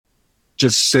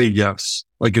just say yes.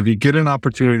 Like if you get an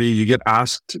opportunity, you get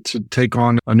asked to take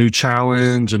on a new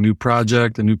challenge, a new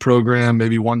project, a new program,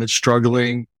 maybe one that's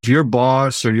struggling. If your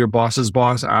boss or your boss's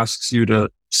boss asks you to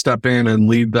step in and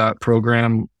lead that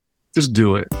program, just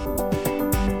do it.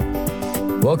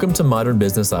 Welcome to Modern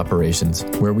Business Operations,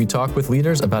 where we talk with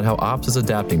leaders about how ops is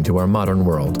adapting to our modern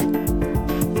world.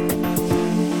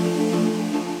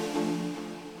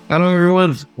 Hello,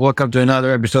 everyone. Welcome to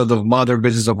another episode of Modern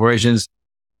Business Operations.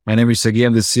 My name is Sagi.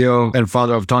 I'm the CEO and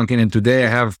founder of Tonkin, and today I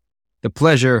have the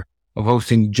pleasure of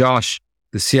hosting Josh,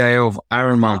 the CIO of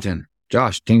Iron Mountain.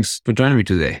 Josh, thanks for joining me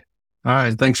today. All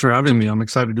right. Thanks for having me. I'm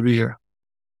excited to be here.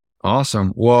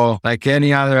 Awesome. Well, like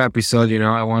any other episode,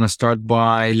 I want to start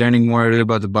by learning more a little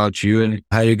bit about you and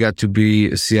how you got to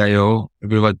be a CIO, a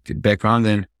bit about the background,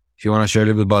 and if you want to share a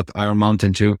little bit about Iron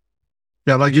Mountain too.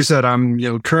 Yeah, like you said, I'm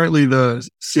currently the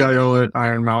CIO at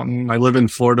Iron Mountain. I live in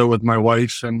Florida with my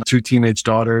wife and two teenage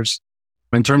daughters.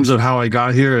 In terms of how I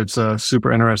got here, it's a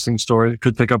super interesting story. It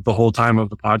could take up the whole time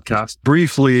of the podcast.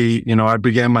 Briefly, I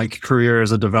began my career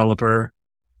as a developer,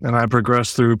 and I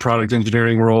progressed through product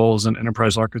engineering roles and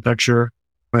enterprise architecture.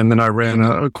 And then I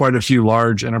ran quite a few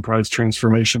large enterprise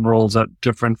transformation roles at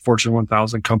different Fortune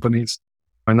 1000 companies.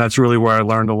 And that's really where I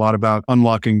learned a lot about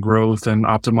unlocking growth and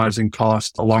optimizing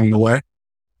cost along the way.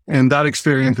 And that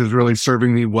experience is really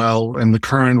serving me well in the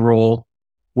current role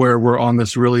where we're on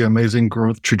this really amazing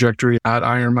growth trajectory at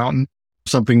Iron Mountain,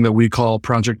 something that we call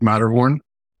Project Matterhorn.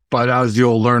 But as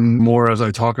you'll learn more as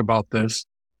I talk about this,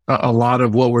 a lot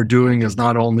of what we're doing is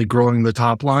not only growing the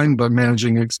top line, but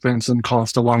managing expense and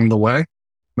cost along the way.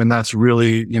 And that's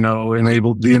really,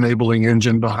 the enabling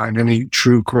engine behind any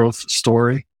true growth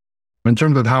story. In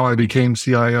terms of how I became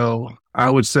CIO, I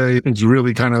would say it's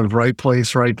really kind of right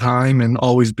place, right time, and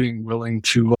always being willing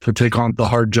to take on the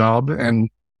hard job and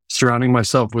surrounding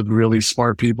myself with really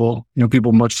smart people,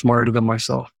 people much smarter than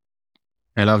myself.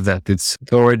 I love that. It's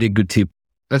already a good tip.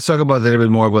 Let's talk about a little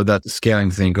bit more about that scaling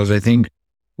thing, because I think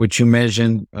what you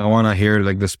mentioned, I want to hear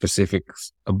like the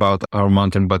specifics about Iron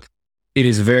Mountain, but it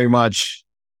is very much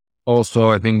also,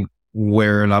 I think,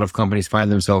 where a lot of companies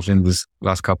find themselves in this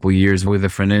last couple of years with the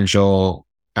financial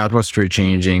atmosphere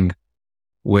changing,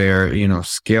 where,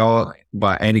 scale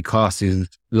by any cost is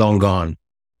long gone.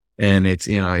 And it's,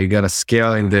 you got to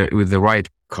scale with the right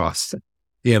cost.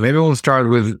 Yeah, maybe we'll start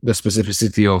with the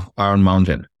specificity of Iron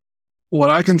Mountain. What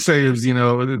I can say is,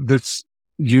 this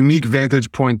unique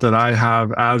vantage point that I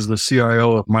have as the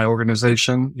CIO of my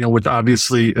organization, which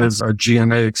obviously is a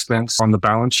G&A expense on the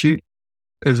balance sheet,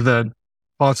 is that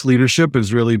cost leadership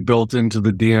is really built into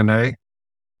the DNA,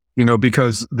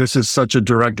 because this is such a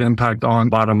direct impact on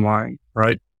bottom line,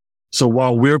 right? So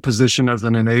while we're positioned as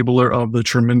an enabler of the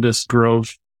tremendous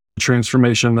growth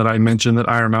transformation that I mentioned that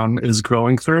Iron Mountain is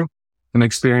growing through and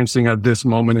experiencing at this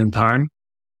moment in time,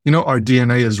 our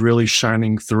DNA is really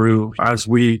shining through as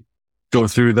we go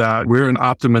through that. We're an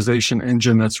optimization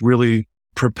engine that's really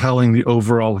propelling the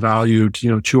overall value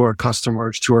to our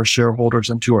customers, to our shareholders,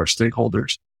 and to our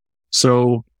stakeholders.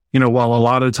 So, while a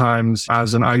lot of times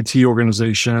as an IT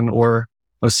organization or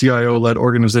a CIO-led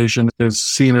organization is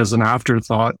seen as an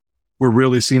afterthought, we're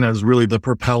really seen as really the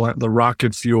propellant, the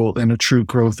rocket fuel in a true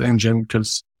growth engine,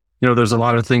 because, there's a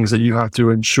lot of things that you have to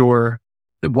ensure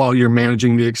that while you're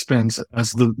managing the expense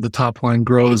as the top line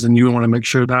grows, and you want to make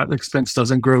sure that expense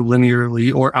doesn't grow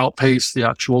linearly or outpace the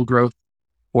actual growth,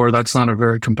 or that's not a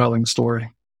very compelling story.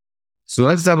 So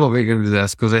let's double click into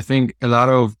this, because I think a lot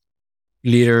of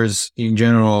leaders in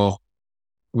general,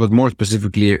 but more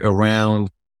specifically around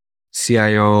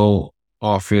CIO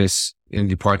office in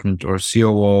department or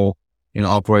COO in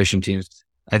operation teams.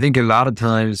 I think a lot of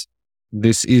times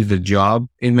this is the job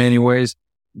in many ways,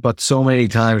 but so many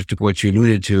times, to what you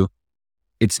alluded to,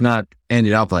 it's not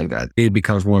ended up like that. It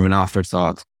becomes more of an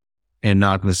afterthought and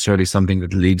not necessarily something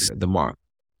that leads the mark.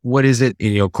 What is it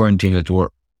in your current team that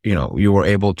you were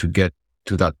able to get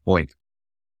to that point?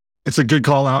 It's a good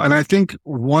call out. And I think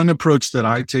one approach that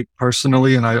I take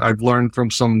personally, and I've learned from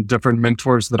some different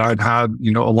mentors that I've had,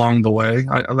 along the way,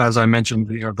 as I mentioned,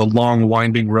 the long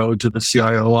winding road to the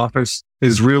CIO office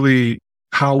is really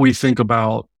how we think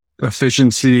about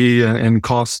efficiency and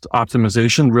cost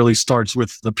optimization really starts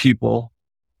with the people,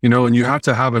 and you have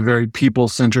to have a very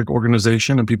people-centric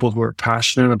organization and people who are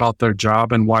passionate about their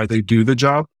job and why they do the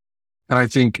job. And I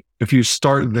think if you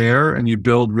start there and you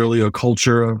build really a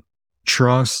culture of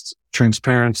trust,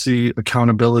 transparency,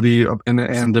 accountability, and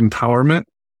empowerment,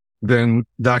 then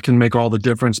that can make all the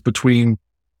difference between,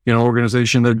 an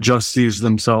organization that just sees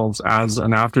themselves as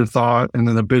an afterthought and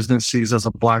then the business sees as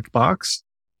a black box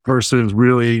versus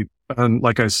really,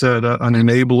 like I said, an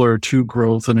enabler to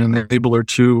growth, an enabler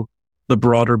to the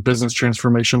broader business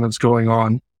transformation that's going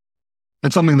on.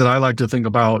 It's something that I like to think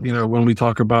about, when we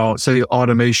talk about, say,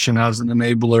 automation as an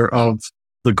enabler of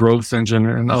the growth engine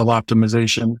and of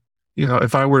optimization.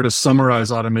 If I were to summarize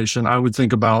automation, I would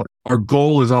think about our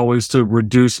goal is always to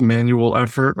reduce manual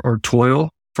effort or toil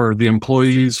for the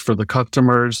employees, for the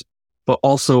customers, but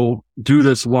also do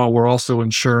this while we're also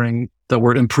ensuring that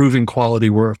we're improving quality,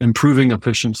 we're improving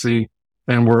efficiency,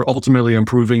 and we're ultimately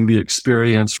improving the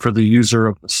experience for the user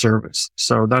of the service.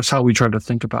 So that's how we try to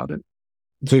think about it.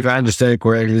 So if I understand it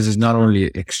correctly, this is not only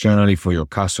externally for your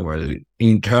customers,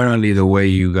 internally the way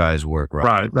you guys work,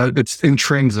 right? Right. It's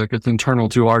intrinsic. It's internal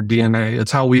to our DNA.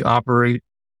 It's how we operate,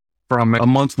 from a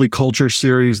monthly culture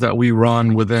series that we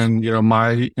run within,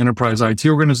 my enterprise IT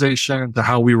organization, to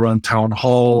how we run town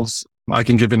halls. I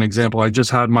can give an example. I just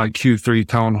had my Q3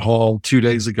 town hall 2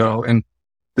 days ago, and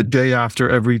the day after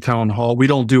every town hall, we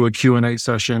don't do a Q&A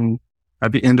session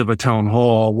at the end of a town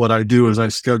hall. What I do is I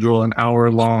schedule an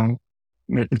hour-long,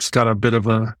 it's got a bit of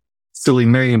a silly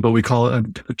name, but we call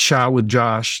it a chat with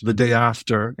Josh the day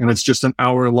after. And it's just an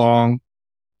hour-long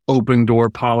open door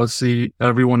policy.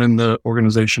 Everyone in the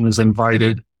organization is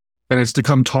invited, and it's to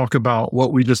come talk about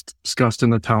what we just discussed in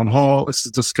the town hall. It's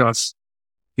to discuss,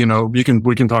 we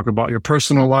can talk about your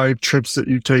personal life, trips that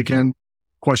you've taken,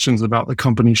 questions about the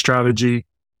company strategy.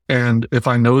 And if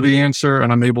I know the answer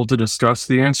and I'm able to discuss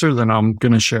the answer, then I'm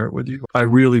going to share it with you. I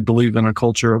really believe in a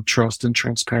culture of trust and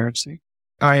transparency.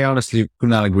 I honestly could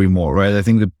not agree more, right? I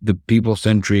think the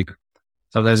people-centric,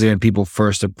 sometimes even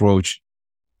people-first approach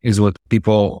is what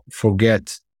people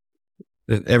forget,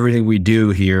 that everything we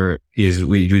do here is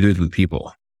we do it with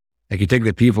people. Like you take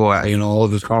the people out, all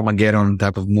of those Armageddon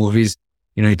type of movies,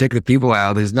 you take the people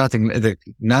out, there's nothing,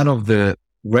 none of the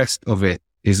rest of it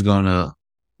is going to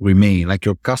remain. Like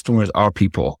your customers are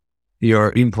people,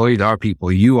 your employees are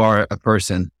people, you are a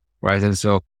person, right? And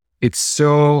so it's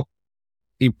so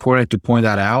important to point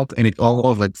that out, and it's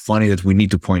almost like funny that we need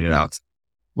to point it out.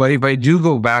 But if I do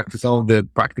go back to some of the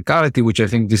practicality, which I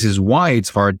think this is why it's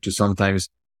hard to sometimes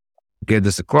get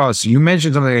this across, you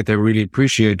mentioned something that I really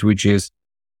appreciate, which is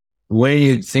when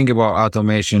you think about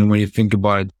automation, when you think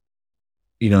about,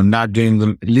 not doing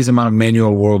the least amount of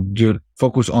manual work, you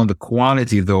focus on the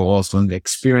quality though, also on the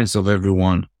experience of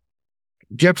everyone.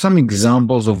 Do you have some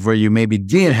examples of where you maybe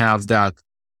didn't have that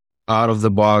out of the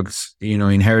box,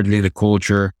 inherently the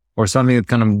culture, or something that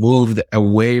kind of moved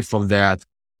away from that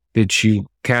you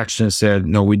catched and said,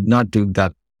 no, we'd not do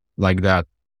that like that.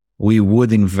 We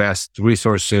would invest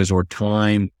resources or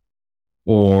time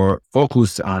or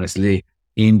focus, honestly,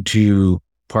 into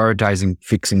prioritizing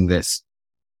fixing this?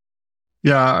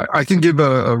 Yeah, I can give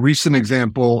a recent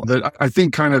example that I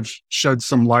think kind of sheds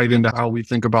some light into how we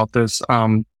think about this.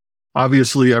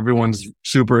 Obviously, everyone's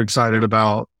super excited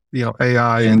about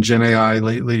AI and Gen AI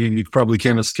lately. You probably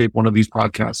can't escape one of these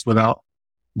podcasts without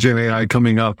Gen AI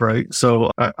coming up, right? So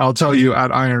I'll tell you,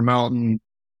 at Iron Mountain,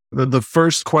 the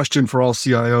first question for all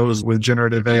CIOs with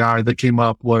generative AI that came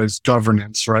up was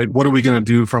governance, right? What are we going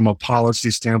to do from a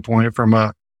policy standpoint, from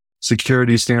a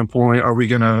security standpoint? Are we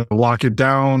going to lock it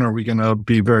down? Are we going to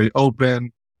be very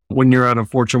open? When you're at a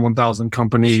Fortune 1000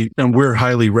 company, and we're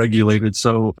highly regulated,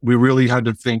 so we really had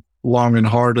to think long and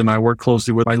hard. And I work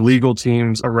closely with my legal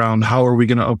teams around how are we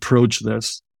going to approach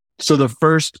this. So the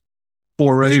first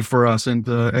foray for us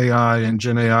into AI and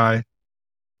Gen AI,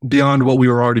 beyond what we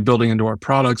were already building into our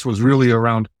products, was really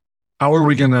around how are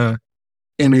we going to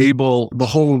enable the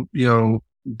whole,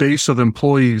 base of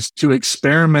employees to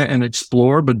experiment and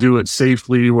explore, but do it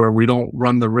safely, where we don't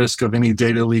run the risk of any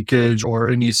data leakage or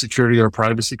any security or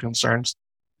privacy concerns.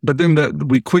 But then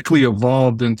we quickly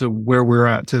evolved into where we're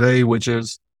at today, which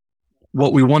is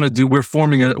what we want to do. We're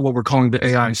forming what we're calling the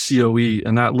AI COE,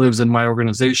 and that lives in my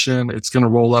organization. It's going to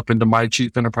roll up into my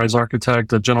chief enterprise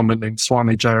architect, a gentleman named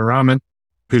Swami Jayaraman,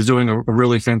 who's doing a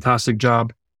really fantastic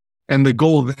job. And the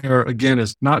goal there, again,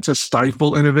 is not to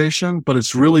stifle innovation, but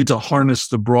it's really to harness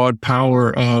the broad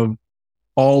power of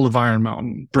all of Iron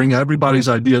Mountain, bring everybody's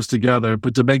ideas together,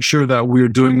 but to make sure that we're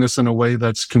doing this in a way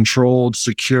that's controlled,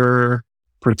 secure,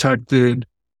 protected,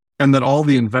 and that all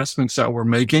the investments that we're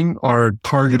making are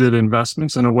targeted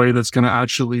investments in a way that's going to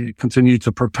actually continue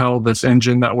to propel this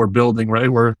engine that we're building, right?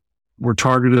 We're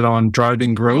targeted on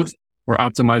driving growth, we're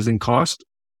optimizing cost,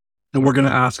 and we're going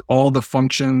to ask all the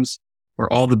functions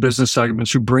or all the business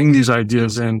segments who bring these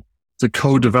ideas in to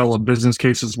co-develop business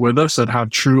cases with us that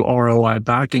have true ROI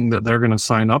backing that they're going to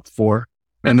sign up for.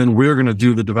 And then we're going to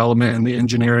do the development and the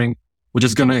engineering, which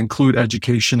is going to include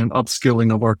education and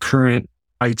upskilling of our current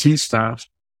IT staff.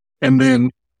 And then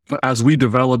as we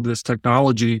develop this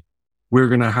technology, we're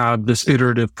going to have this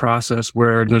iterative process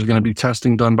where there's going to be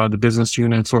testing done by the business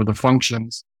units or the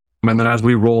functions. And then as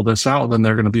we roll this out, then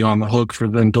they're going to be on the hook for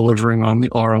then delivering on the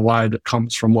ROI that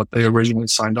comes from what they originally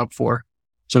signed up for.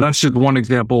 So that's just one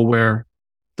example where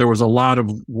there was a lot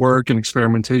of work and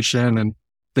experimentation and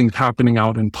things happening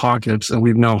out in pockets. And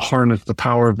we've now harnessed the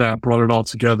power of that, brought it all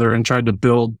together and tried to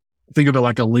build, think of it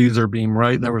like a laser beam,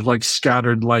 right? There was like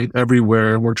scattered light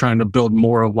everywhere. We're trying to build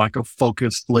more of like a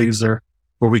focused laser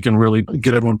where we can really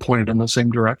get everyone pointed in the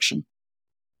same direction.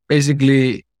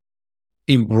 Basically,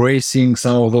 embracing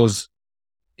some of those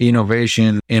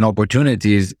innovation and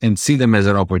opportunities and see them as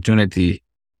an opportunity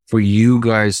for you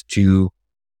guys to,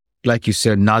 like you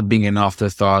said, not being an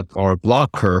afterthought or a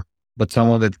blocker, but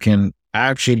someone that can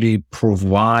actually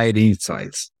provide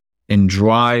insights and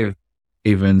drive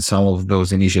even some of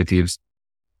those initiatives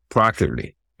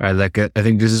proactively, right? Like, I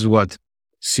think this is what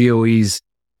COEs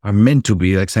are meant to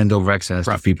be, like center of excellence.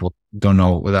 If people don't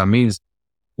know what that means.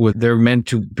 They're meant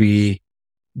to be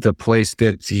the place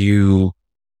that you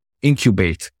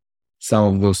incubate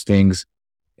some of those things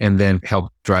and then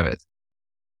help drive it.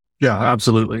 Yeah,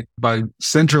 absolutely. By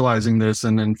centralizing this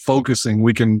and then focusing,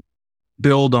 we can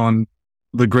build on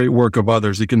the great work of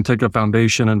others. You can take a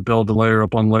foundation and build a layer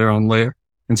upon layer on layer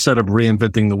instead of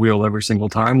reinventing the wheel every single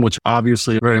time, which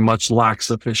obviously very much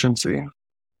lacks efficiency.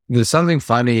 There's something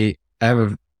funny. I have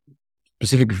a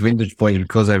specific vantage point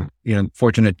because I'm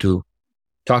fortunate to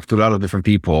talk to a lot of different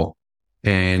people,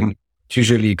 and it's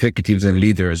usually executives and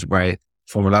leaders, right,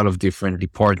 from a lot of different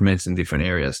departments and different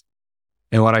areas.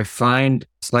 And what I find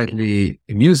slightly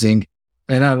amusing,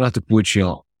 and I'm not to put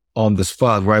you on the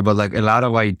spot, right, but like a lot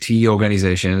of IT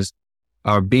organizations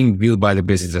are being viewed by the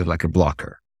business as like a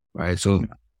blocker, right? So,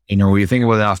 when you think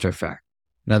about the after effect.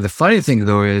 Now, the funny thing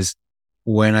though is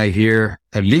when I hear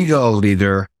a legal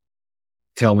leader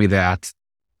tell me that,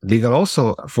 legal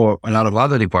also for a lot of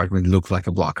other departments looks like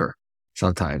a blocker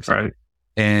sometimes. Right.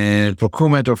 And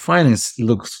procurement or finance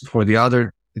looks for the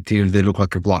other teams, they look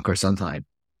like a blocker sometimes.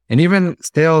 And even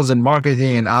sales and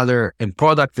marketing and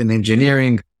product and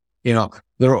engineering,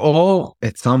 they're all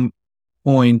at some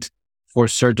point for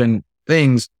certain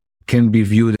things can be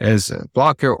viewed as a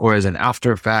blocker or as an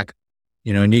after effect,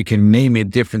 and you can name it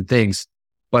different things.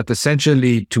 But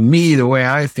essentially, to me, the way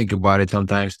I think about it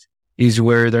sometimes is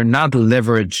where they're not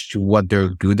leveraged to what they're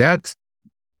good at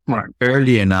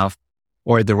early enough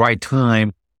or at the right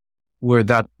time where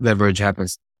that leverage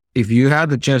happens. If you had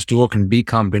the chance to work in big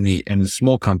company and a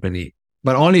small company,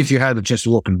 but only if you had the chance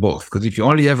to work in both, because if you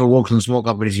only ever worked in small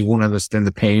companies, you won't understand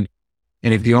the pain.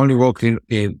 And if you only worked in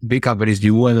big companies,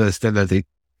 you won't understand that it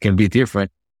can be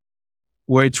different.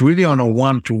 Where it's really on a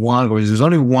one-to-one, where there's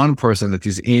only one person that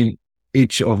is in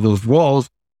each of those roles,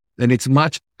 then it's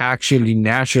much actually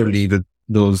naturally that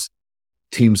those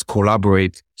teams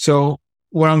collaborate. So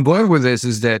where I'm going with this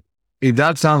is that it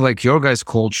does sound like your guys'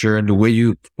 culture and the way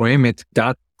you frame it,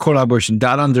 that collaboration,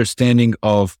 that understanding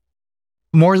of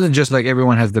more than just like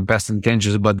everyone has the best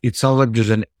intentions, but it sounds like there's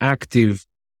an active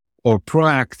or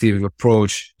proactive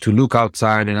approach to look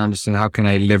outside and understand how can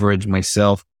I leverage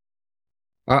myself?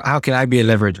 How can I be a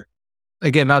leverager?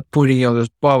 Again, not putting you on the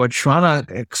spot, but trying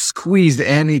to squeeze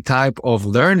any type of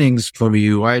learnings from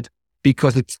you, right?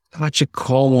 Because it's such a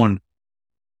common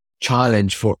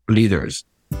challenge for leaders.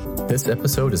 This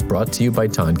episode is brought to you by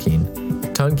Tonkean.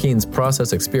 Tonkeen's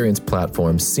process experience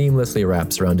platform seamlessly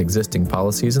wraps around existing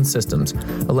policies and systems,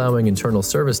 allowing internal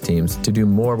service teams to do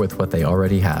more with what they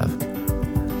already have.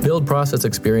 Build process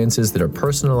experiences that are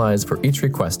personalized for each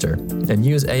requester and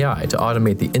use AI to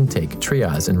automate the intake,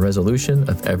 triage, and resolution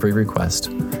of every request.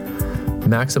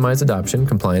 Maximize adoption,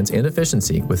 compliance, and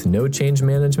efficiency with no change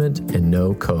management and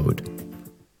no code.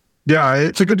 Yeah,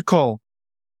 it's a good call.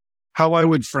 How I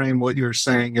would frame what you're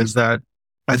saying is that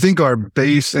I think our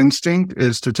base instinct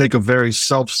is to take a very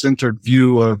self-centered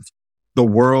view of the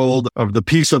world, of the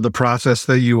piece of the process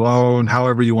that you own,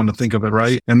 however you want to think of it,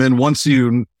 right? And then once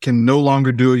you can no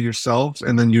longer do it yourself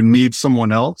and then you need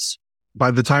someone else,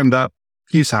 by the time that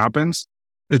piece happens,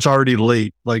 it's already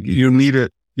late. Like you need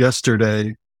it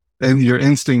yesterday and your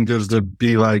instinct is to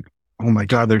be like, oh my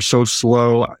God, they're so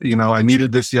slow. I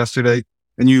needed this yesterday.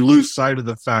 And you lose sight of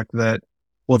the fact that,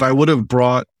 well, if I would have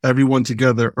brought everyone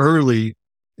together early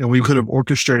and we could have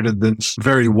orchestrated this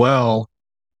very well,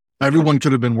 everyone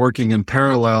could have been working in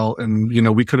parallel and,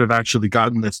 we could have actually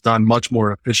gotten this done much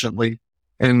more efficiently.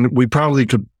 And we probably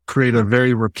could create a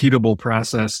very repeatable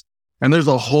process. And there's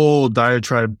a whole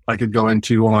diatribe I could go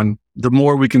into on the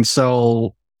more we can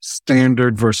sell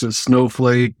standard versus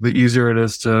Snowflake, the easier it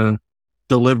is to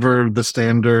deliver the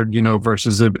standard,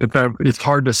 versus if it's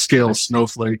hard to scale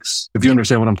snowflakes, if you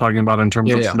understand what I'm talking about in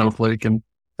terms of Snowflake. And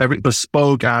every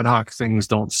bespoke ad hoc things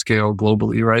don't scale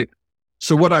globally, right?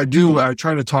 So what I do, I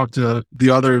try to talk to the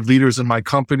other leaders in my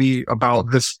company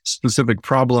about this specific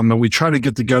problem. And we try to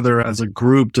get together as a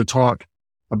group to talk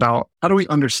about how do we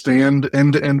understand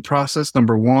end-to-end process,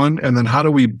 number one, and then how do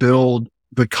we build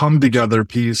the come together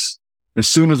piece as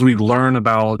soon as we learn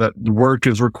about that work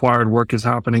is required, work is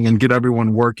happening, and get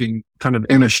everyone working kind of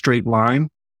in a straight line,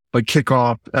 but kick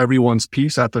off everyone's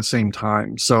piece at the same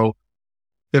time. So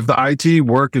if the IT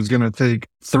work is going to take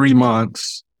 3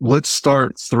 months, let's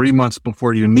start 3 months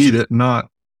before you need it, not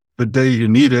the day you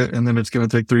need it. And then it's going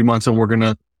to take 3 months and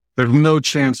there's no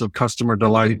chance of customer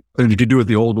delight. And you could do it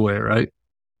the old way, right?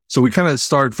 So we kind of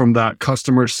start from that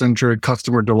customer centric,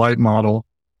 customer delight model,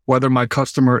 whether my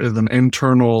customer is an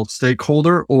internal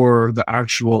stakeholder or the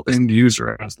actual end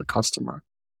user as the customer.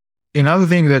 Another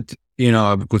thing that,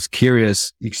 I was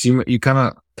curious, you kind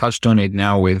of touched on it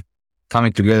now with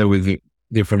coming together with the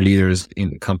different leaders in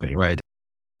the company, right?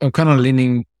 I'm kind of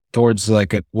leaning towards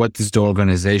what does the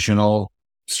organizational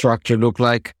structure look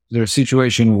like? There's a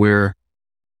situation where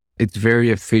it's very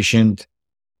efficient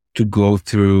to go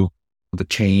through the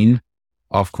chain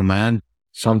of command.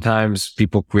 Sometimes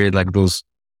people create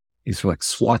these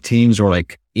SWAT teams or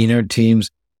inner teams.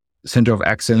 Center of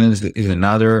excellence is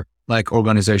another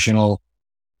organizational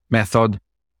method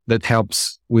that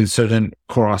helps with certain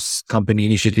cross company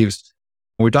initiatives.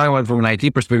 We're talking about from an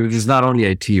IT perspective, it's not only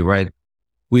IT, right?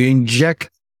 We inject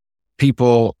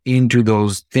people into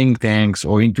those think tanks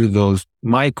or into those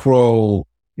micro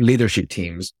leadership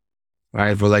teams,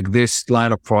 right? For this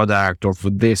line of product or for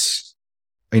this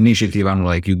initiative,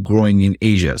 you're growing in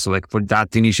Asia. So for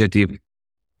that initiative,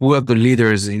 who are the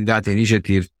leaders in that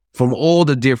initiative from all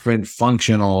the different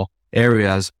functional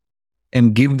areas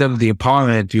and give them the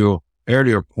empowerment, to your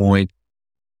earlier point,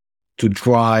 to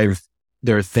drive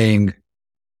their thing.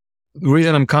 The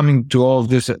reason I'm coming to all of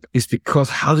this is because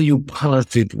how do you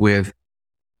balance it with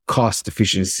cost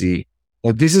efficiency?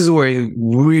 Well, this is where it's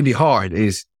really hard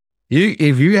is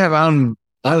if you have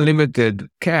unlimited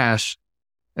cash,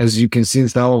 as you can see in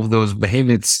some of those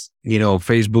behemoths,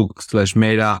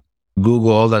 Facebook/Meta,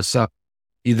 Google, all that stuff,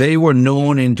 they were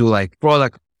known into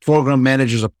product program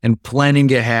managers and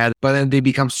planning ahead, but then they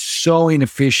become so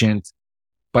inefficient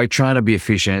by trying to be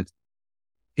efficient,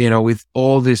 with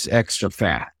all this extra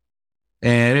fat.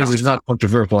 And it was not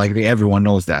controversial. Everyone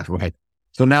knows that, right?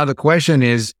 So now the question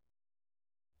is,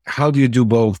 how do you do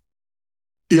both?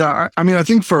 Yeah. I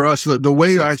think for us, the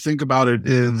way I think about it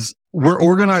is we're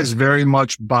organized very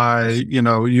much by,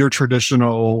 your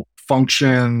traditional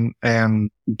function and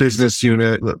business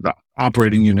unit, the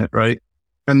operating unit, right?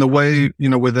 And the way,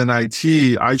 within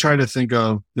IT, I try to think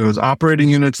of those operating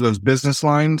units, those business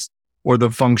lines, or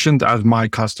the functions as my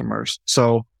customers.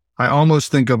 So I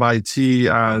almost think of IT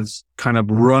as kind of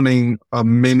running a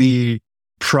mini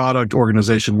product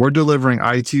organization. We're delivering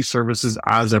IT services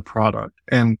as a product.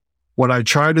 And what I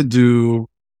try to do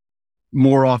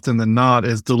more often than not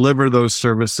is deliver those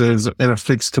services in a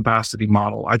fixed capacity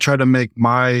model. I try to make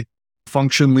my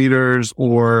function leaders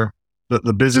or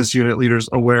the business unit leaders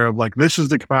aware of this is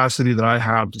the capacity that I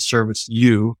have to service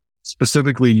you,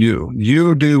 specifically you.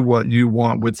 You do what you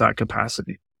want with that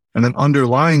capacity. And then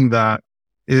underlying that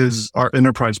is our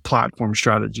enterprise platform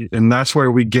strategy. And that's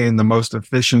where we gain the most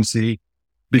efficiency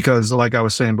because like I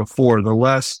was saying before, the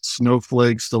less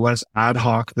snowflakes, the less ad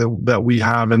hoc that we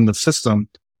have in the system,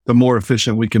 the more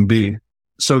efficient we can be.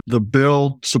 So the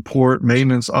build, support,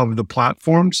 maintenance of the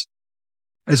platforms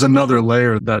is another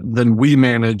layer that then we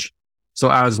manage. So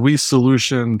as we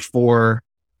solution for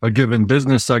a given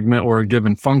business segment or a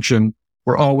given function,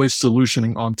 we're always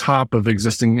solutioning on top of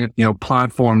existing,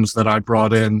 platforms that I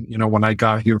brought in, when I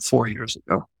got here 4 years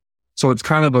ago. So it's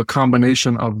kind of a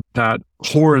combination of that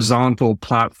horizontal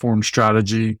platform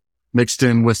strategy mixed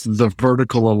in with the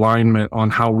vertical alignment on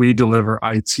how we deliver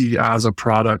IT as a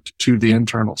product to the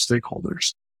internal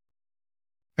stakeholders.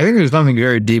 I think there's something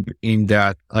very deep in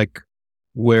that,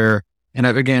 where, and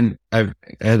I've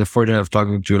had the fortune of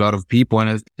talking to a lot of people,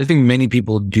 and I think many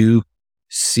people do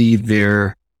see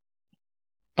their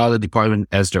other department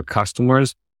as their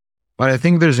customers. But I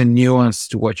think there's a nuance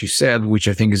to what you said, which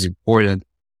I think is important,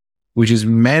 which is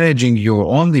managing your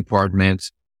own department,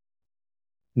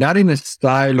 not in a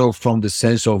silo from the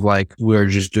sense of we're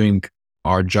just doing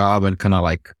our job and kind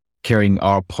of carrying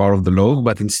our part of the load,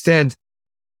 but instead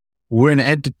we're an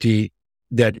entity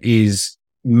that is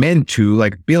meant to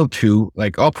built to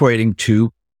operating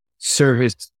to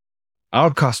service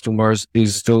our customers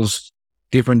is those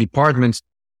different departments,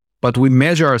 but we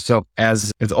measure ourselves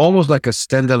as almost like a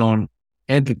standalone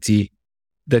entity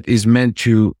that is meant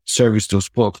to service those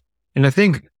folks. And I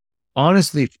think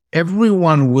honestly, if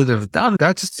everyone would have done,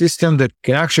 that's a system that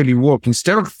can actually work.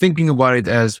 Instead of thinking about it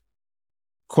as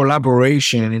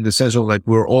collaboration in the sense of like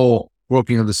we're all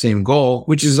working on the same goal,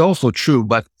 which is also true.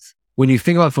 But when you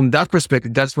think about it from that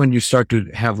perspective, that's when you start to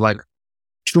have like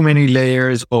too many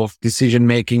layers of decision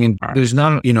making, and there's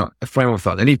not, a frame of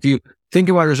thought. And if you think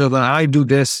about yourself, I do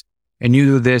this and you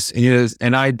do this and you do this,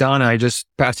 and I just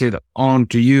pass it on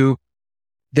to you,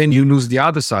 then you lose the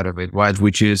other side of it, right?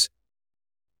 Which is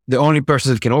the only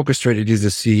person that can orchestrate it is the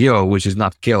CEO, which is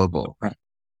not scalable. Right.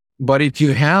 But if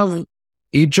you have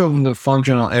each of the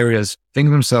functional areas think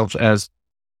of themselves as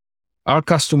our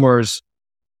customers,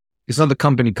 it's not the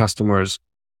company customers,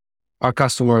 our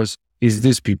customers is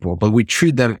these people, but we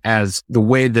treat them as the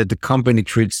way that the company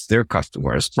treats their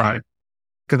customers. Right.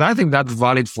 Because I think that's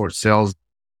valid for sales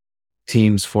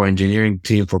teams, for engineering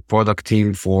team, for product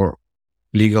team, for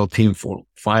legal team, for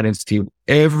finance team,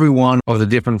 every one of the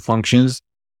different functions.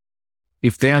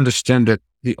 If they understand that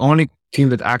the only team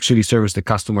that actually serves the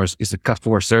customers is the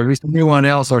customer service, everyone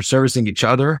else are servicing each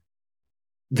other,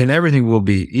 then everything will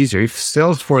be easier. If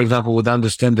sales, for example, would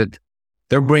understand that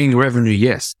they're bringing revenue,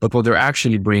 yes, but what they're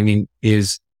actually bringing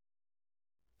is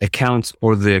accounts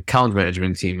for the account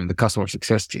management team and the customer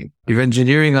success team. If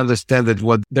engineering understand that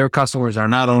what their customers are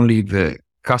not only the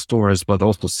customers, but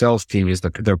also sales team is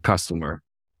their customer,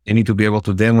 they need to be able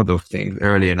to demo those things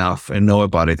early enough and know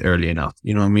about it early enough.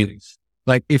 You know what I mean?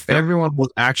 Like if everyone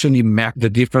would actually map the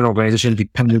different organization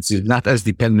dependencies, not as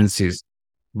dependencies,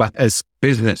 but as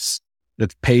business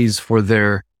that pays for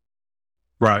their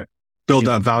build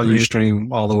that value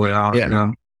stream all the way out.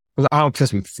 Yeah. Because I'm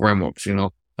obsessed with frameworks,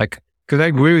 like, because I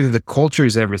agree with you, the culture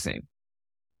is everything,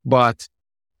 but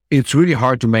it's really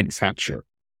hard to manufacture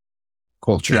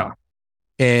culture. Yeah.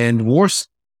 And worse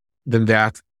than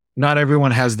that, not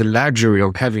everyone has the luxury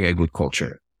of having a good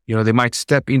culture. They might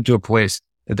step into a place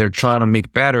that they're trying to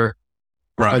make better,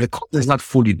 but the culture is not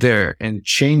fully there. And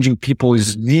changing people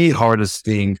is the hardest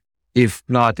thing, if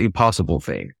not impossible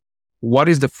thing. What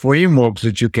is the frameworks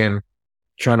that you can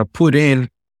try to put in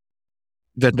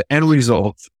that the end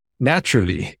result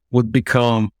naturally would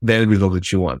become the end result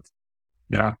that you want?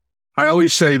 Yeah. I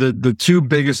always say that the two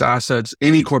biggest assets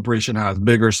any corporation has,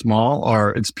 big or small,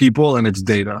 are its people and its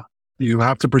data. You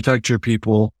have to protect your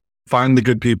people, find the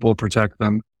good people, protect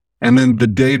them. And then the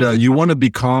data, you want to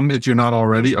become, if you're not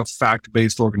already, a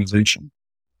fact-based organization.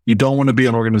 You don't want to be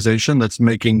an organization that's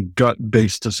making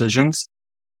gut-based decisions.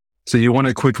 So you want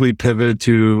to quickly pivot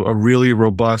to a really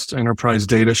robust enterprise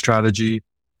data strategy.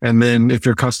 And then if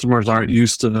your customers aren't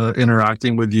used to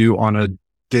interacting with you on a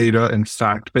data and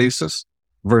fact basis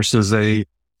versus a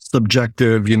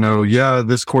subjective,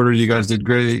 this quarter you guys did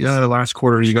great. Yeah, last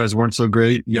quarter you guys weren't so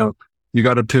great. You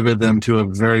got to pivot them to a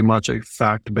very much a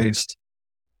fact-based,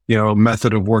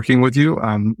 method of working with you.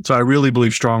 So I really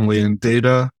believe strongly in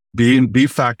data. Be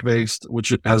fact-based,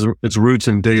 which has its roots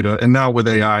in data. And now with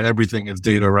AI, everything is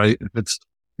data, right? If it's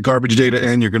garbage data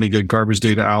in, you're going to get garbage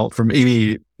data out from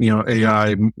any,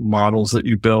 AI models that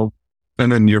you build,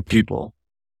 and then your people.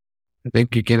 I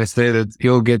think you can say that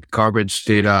you'll get garbage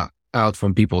data out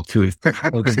from people too.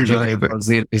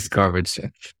 It's garbage.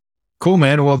 Cool,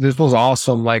 man. Well, this was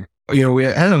awesome. Like, we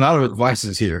had a lot of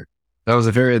advices here. That was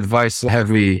a very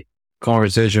advice-heavy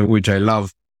conversation, which I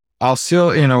love. I'll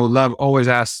still, always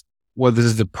ask what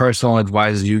is the personal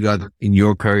advice you got in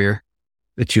your career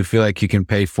that you feel like you can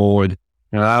pay forward.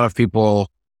 A lot of people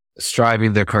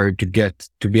striving their career to get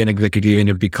to be an executive in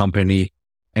a big company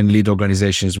and lead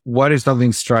organizations. What is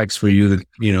something strikes for you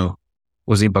that,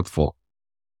 was impactful?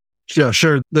 Yeah,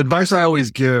 sure. The advice I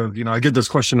always give, I get this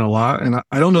question a lot, and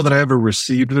I don't know that I ever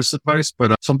received this advice,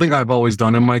 but something I've always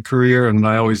done in my career and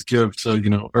I always give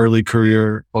to, early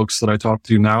career folks that I talk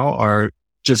to now are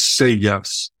just say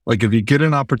yes. Like if you get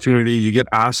an opportunity, you get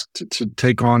asked to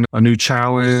take on a new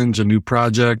challenge, a new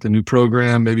project, a new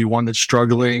program, maybe one that's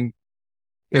struggling.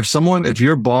 If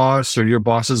your boss or your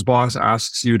boss's boss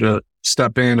asks you to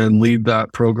step in and lead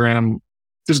that program,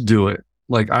 just do it.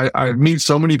 Like I meet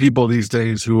so many people these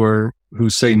days who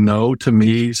say no to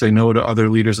me, say no to other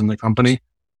leaders in the company.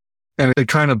 And it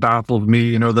kind of baffled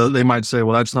me. They might say,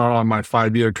 well, that's not on my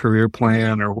 5-year career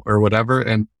plan or whatever.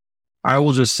 And I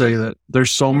will just say that there's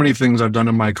so many things I've done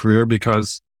in my career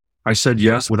because I said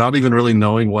yes without even really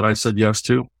knowing what I said yes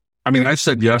to. I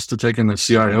said yes to taking the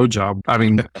CIO job.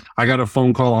 I got a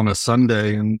phone call on a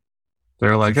Sunday and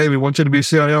they're like, hey, we want you to be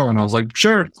CIO. And I was like,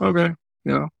 sure. Okay.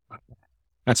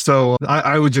 And so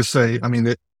I would just say,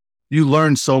 you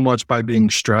learn so much by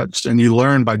being stretched and you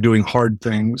learn by doing hard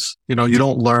things. You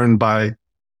don't learn by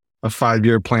a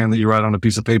 5-year plan that you write on a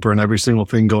piece of paper and every single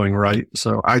thing going right.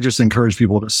 So I just encourage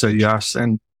people to say yes.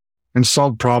 And and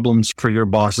solve problems for your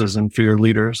bosses and for your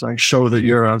leaders. Like show that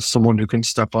you're someone who can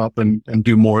step up and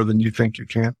do more than you think you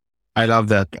can. I love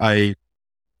that. I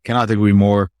cannot agree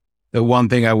more. The one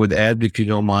thing I would add, if you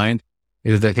don't mind,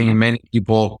 is that I think many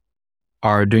people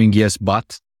are doing yes,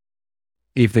 but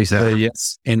if they say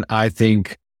yes. And I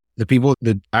think the people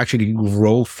that actually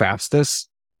grow fastest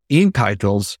in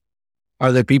titles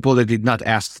are the people that did not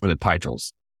ask for the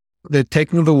titles. They're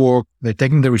taking the work, they're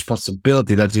taking the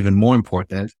responsibility. That's even more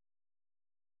important.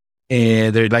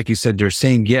 And they're, like you said, they're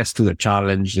saying yes to the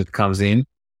challenge that comes in.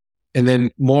 And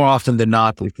then more often than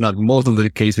not, if not most of the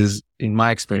cases, in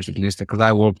my experience at least, because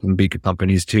I work in big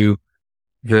companies too,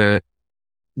 that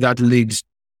leads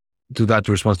to that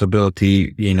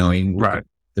responsibility, in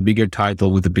the bigger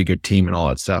title with the bigger team and all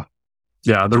that stuff.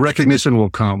 Yeah, the recognition will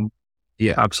come.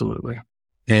 Yeah, absolutely.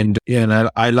 And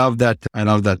I love that. I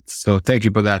love that. So thank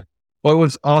you for that. Well, it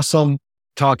was awesome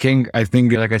talking. I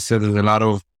think, like I said, there's a lot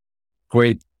of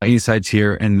great insights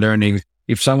here and learning.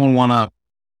 If someone wanna,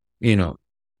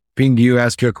 ping you,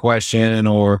 ask you a question,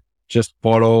 or just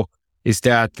follow, is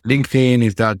that LinkedIn?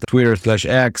 Is that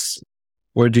Twitter/X?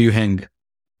 Where do you hang?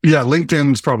 Yeah,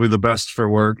 LinkedIn is probably the best for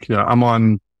work. Yeah, I'm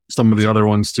on some of the other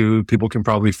ones too. People can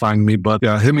probably find me, but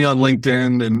yeah, hit me on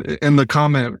LinkedIn and in the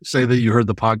comment, say that you heard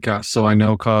the podcast. So I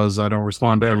know, cause I don't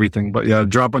respond to everything, but yeah,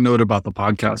 drop a note about the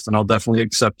podcast and I'll definitely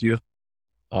accept you.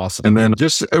 Awesome. And then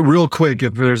just real quick,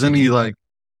 if there's any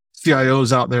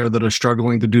CIOs out there that are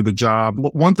struggling to do the job,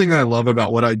 one thing I love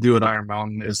about what I do at Iron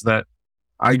Mountain is that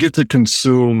I get to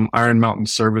consume Iron Mountain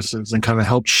services and kind of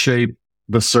help shape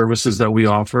the services that we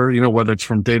offer, whether it's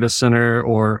from data center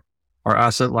or our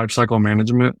asset lifecycle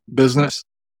management business.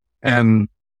 And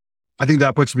I think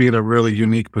that puts me in a really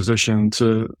unique position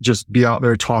to just be out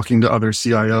there talking to other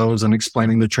CIOs and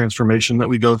explaining the transformation that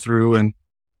we go through and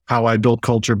how I build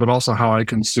culture, but also how I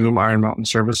consume Iron Mountain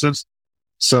services.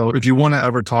 So if you want to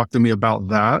ever talk to me about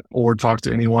that or talk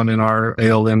to anyone in our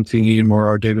ALM team or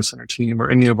our data center team or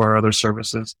any of our other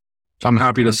services, I'm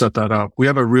happy to set that up. We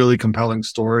have a really compelling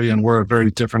story and we're a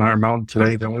very different Iron Mountain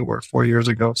today than we were 4 years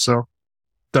ago. So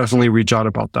definitely reach out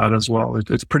about that as well.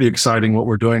 It's pretty exciting what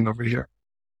we're doing over here.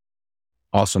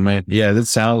 Awesome, man. Yeah, that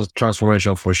sounds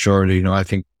transformational for sure. I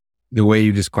think the way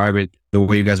you describe it, the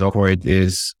way you guys operate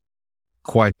is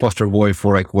quite poster boy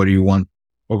for what do you want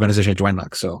organization to run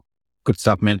like. So good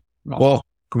stuff, man. Awesome. Well,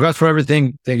 congrats for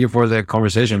everything. Thank you for the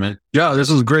conversation, man. Yeah, this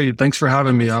was great. Thanks for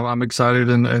having me. I'm excited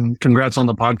and congrats on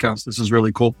the podcast. This is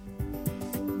really cool.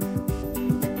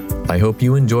 I hope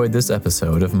you enjoyed this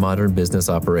episode of Modern Business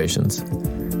Operations.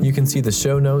 You can see the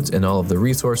show notes and all of the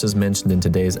resources mentioned in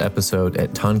today's episode at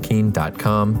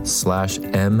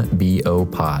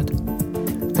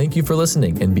tonkean.com/mbopod. Thank you for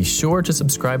listening, and be sure to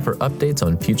subscribe for updates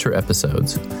on future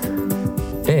episodes.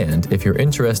 And if you're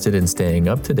interested in staying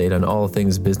up to date on all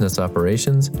things business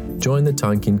operations, join the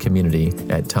Tonkean community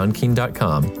at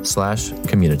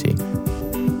tonkean.com/community.